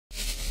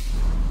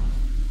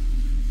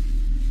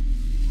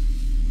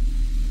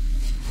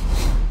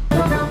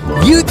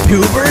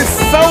YouTuber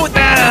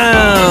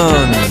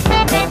Showdown!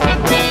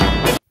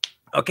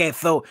 Okay,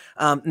 so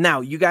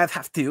now you guys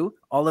have to,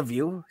 all of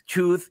you,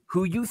 choose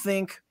who you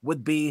think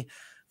would be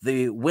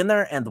the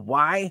winner and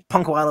why.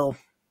 Punkwaddle,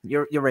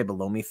 you're right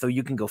below me, so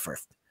you can go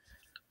first.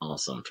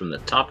 Awesome. From the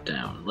top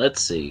down.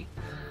 Let's see.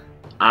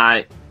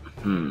 I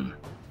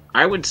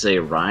would say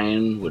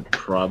Ryan would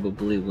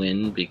probably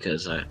win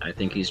because I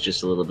think he's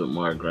just a little bit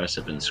more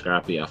aggressive and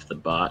scrappy off the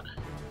out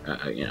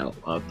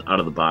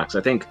of the box.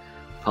 I think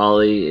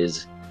Paulie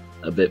is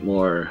a bit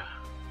more.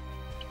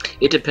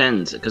 It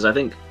depends, because I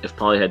think if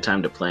Paulie had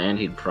time to plan,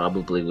 he'd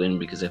probably win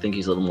because I think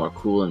he's a little more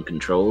cool and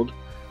controlled.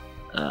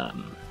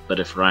 But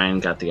if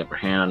Ryan got the upper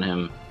hand on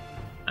him,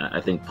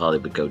 I think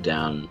Paulie would go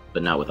down,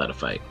 but not without a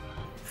fight.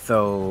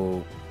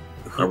 So,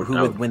 who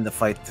would win the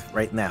fight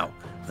right now?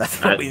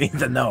 That's what we need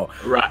to know.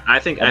 Right. I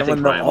think want to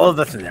know Ryan all of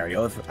the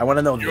scenarios. I want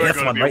to know this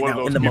one right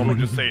now in the moment.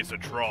 Just say it's a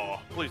draw.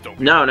 Please don't.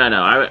 No.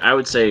 I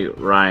would say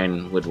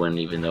Ryan would win,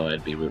 even though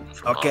I'd be rooting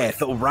for Paulie. Okay,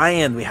 so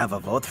Ryan, we have a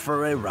vote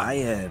for a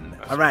Ryan.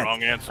 That's all right. the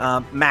wrong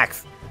answer.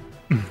 Max.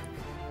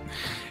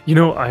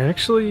 I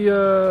actually,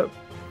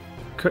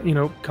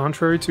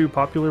 contrary to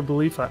popular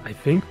belief, I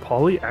think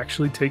Paulie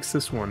actually takes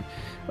this one.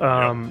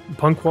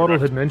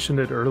 Punkwaddle had mentioned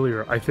it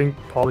earlier. I think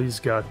Paulie's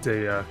got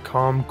a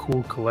calm,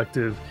 cool,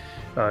 collective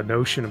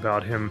notion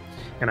about him,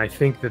 and I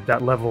think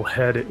that level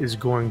head is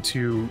going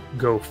to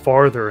go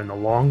farther in the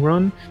long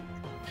run,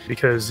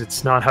 because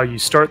it's not how you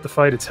start the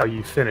fight, it's how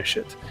you finish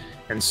it.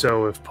 And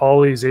so if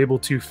Paulie is able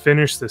to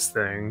finish this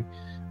thing,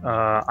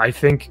 I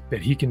think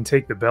that he can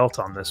take the belt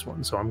on this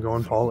one, so I'm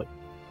going Paulie.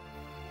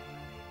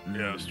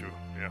 Yeah, that's true.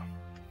 Yeah.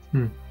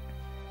 Yeah.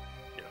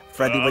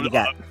 Freddie, what do you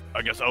got?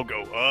 I guess I'll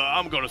go.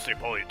 I'm gonna say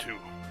Paulie too.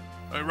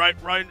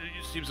 Ryan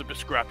seems a bit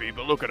scrappy,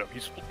 but look at him.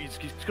 He's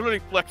clearly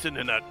flexing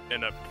in that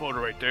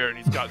photo right there, and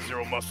he's got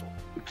zero muscle.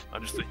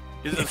 I'm just saying,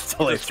 It's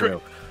totally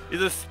true.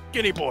 He's a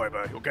skinny boy,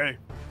 okay?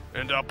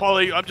 And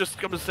Paulie, I'm just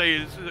gonna say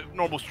it's a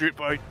normal street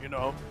fight.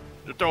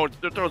 They're throwing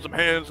some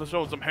hands,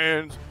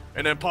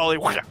 and then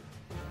Paulie,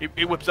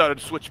 he whips out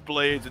his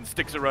switchblades and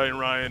sticks it right in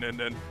Ryan,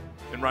 and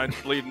Ryan's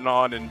bleeding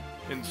on and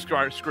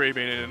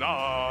screaming and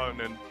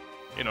then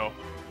and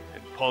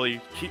Paulie,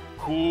 keep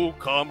cool,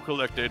 calm,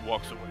 collected,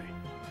 walks away.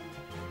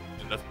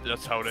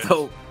 That's how it is.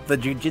 So the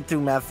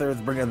jiu-jitsu master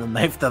is bringing the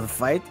knife to the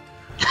fight.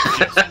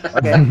 Yes.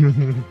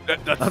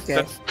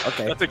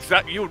 Okay. That's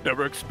exactly. You would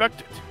never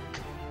expect it.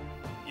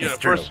 It's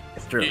true.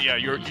 It's true. Yeah,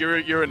 you're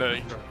in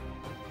a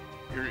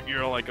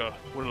you're like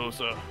one of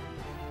those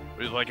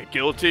like a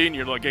guillotine.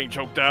 You're like getting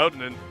choked out,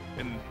 and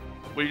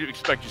what do you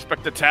expect? You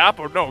expect the tap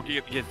or no?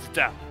 You get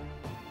stabbed.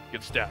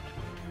 Get stabbed.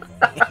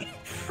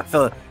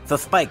 So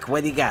Spike,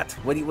 what do you got?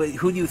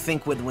 Who do you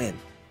think would win?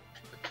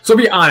 So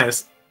be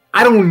honest.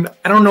 I don't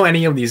know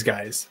any of these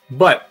guys,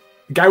 but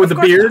the guy with the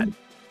beard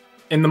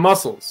and the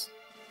muscles,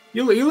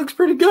 he looks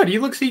pretty good. He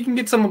can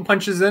get some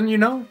punches in,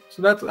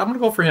 So I'm gonna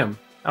go for him.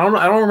 I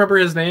don't remember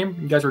his name.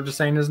 You guys were just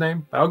saying his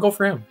name, but I'll go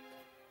for him.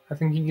 I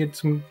think he can get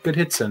some good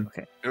hits in.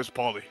 Okay. It was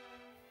Paulie.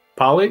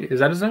 Paulie,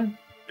 is that his name?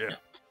 Yeah.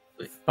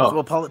 Oh,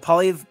 well,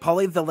 Paulie's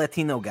the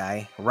Latino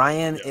guy.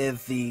 Ryan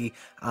is the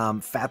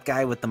fat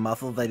guy with the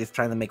muscles that he's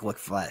trying to make look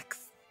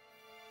flex.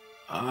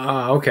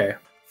 Okay.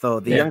 So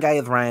the young guy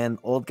is Ryan.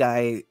 Old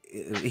guy,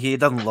 he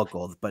doesn't look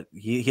old, but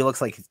he looks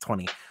like he's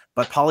 20.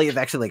 But Paulie is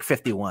actually like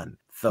 51.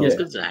 So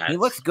he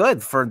looks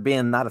good for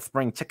being not a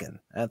spring chicken.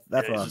 That's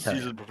what I'm telling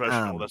you. He's a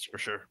professional, that's for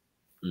sure.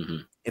 Mm-hmm.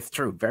 It's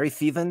true. Very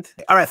seasoned.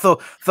 All right.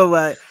 So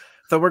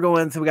we're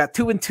going. So we got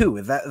 2 and 2.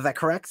 Is that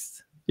correct?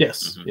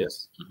 Yes. Mm-hmm.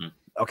 Yes. Mm-hmm.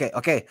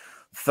 Okay.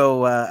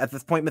 So at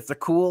this point, Mr.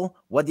 Cool,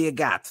 what do you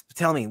got?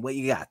 Tell me what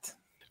you got.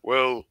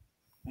 Well,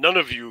 none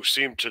of you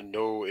seem to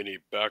know any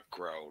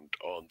background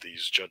on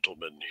these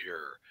gentlemen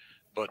here,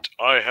 but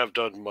I have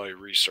done my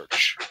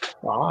research.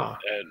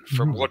 And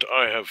from what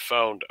I have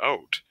found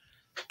out,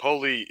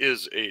 Paulie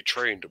is a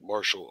trained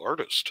martial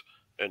artist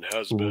and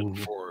has been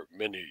for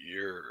many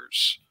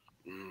years.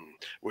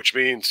 Which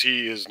means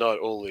he is not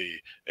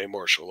only a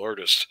martial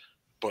artist,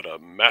 but a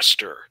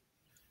master.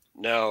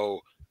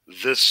 Now,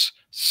 this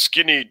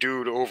skinny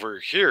dude over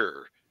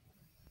here,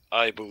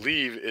 I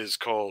believe is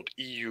called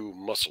EU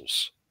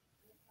Muscles.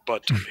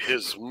 But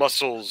his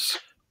muscles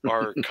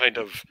are kind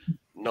of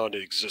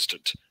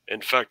non-existent.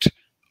 In fact,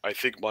 I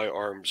think my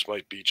arms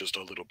might be just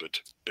a little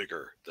bit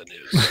bigger than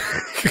his.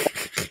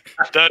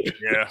 That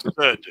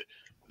said,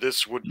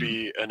 this would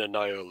be an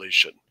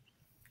annihilation.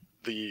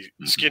 The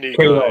skinny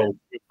guy would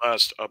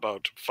last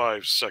about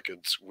 5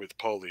 seconds with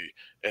Paulie,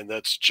 and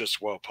that's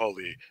just while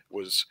Paulie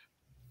was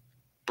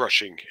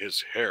brushing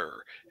his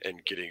hair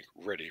and getting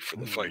ready for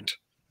the fight.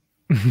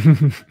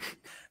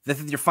 This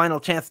is your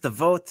final chance to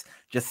vote.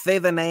 Just say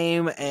the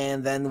name,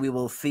 and then we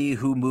will see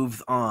who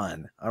moves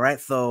on. All right,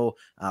 so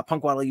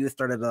Punkwaddle, you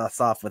started us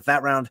off with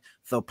that round.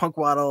 So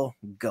Punkwaddle,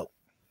 go.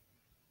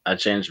 I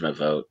changed my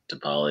vote to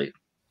Paulie.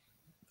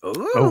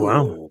 Ooh. Oh,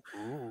 wow.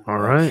 All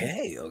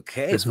right.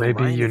 Okay. This so may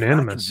be Ryan is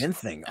unanimous.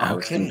 Convincing. I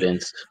was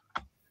convinced.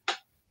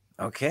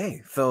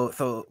 Okay.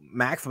 So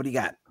Max, what do you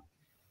got?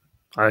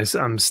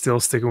 I'm still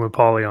sticking with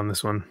Paulie on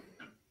this one.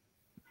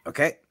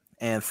 Okay.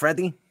 And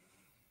Freddy?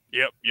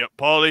 Yep.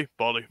 Paulie.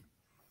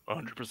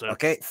 100%.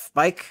 Okay.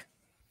 Spike?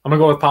 I'm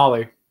gonna go with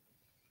Paulie.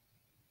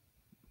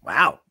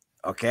 Wow.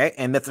 Okay.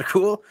 And Mr.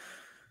 Cool?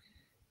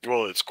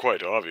 Well, it's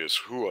quite obvious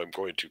who I'm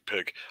going to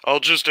pick.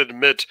 I'll just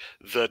admit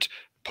that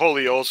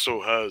Paulie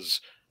also has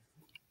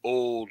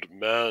old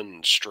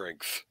man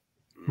strength.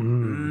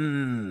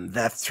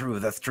 That's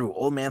true.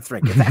 Old man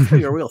strength. It's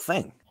actually a real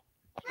thing.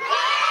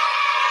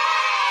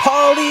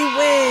 Paulie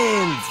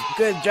wins!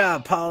 Good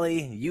job,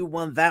 Paulie. You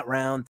won that round.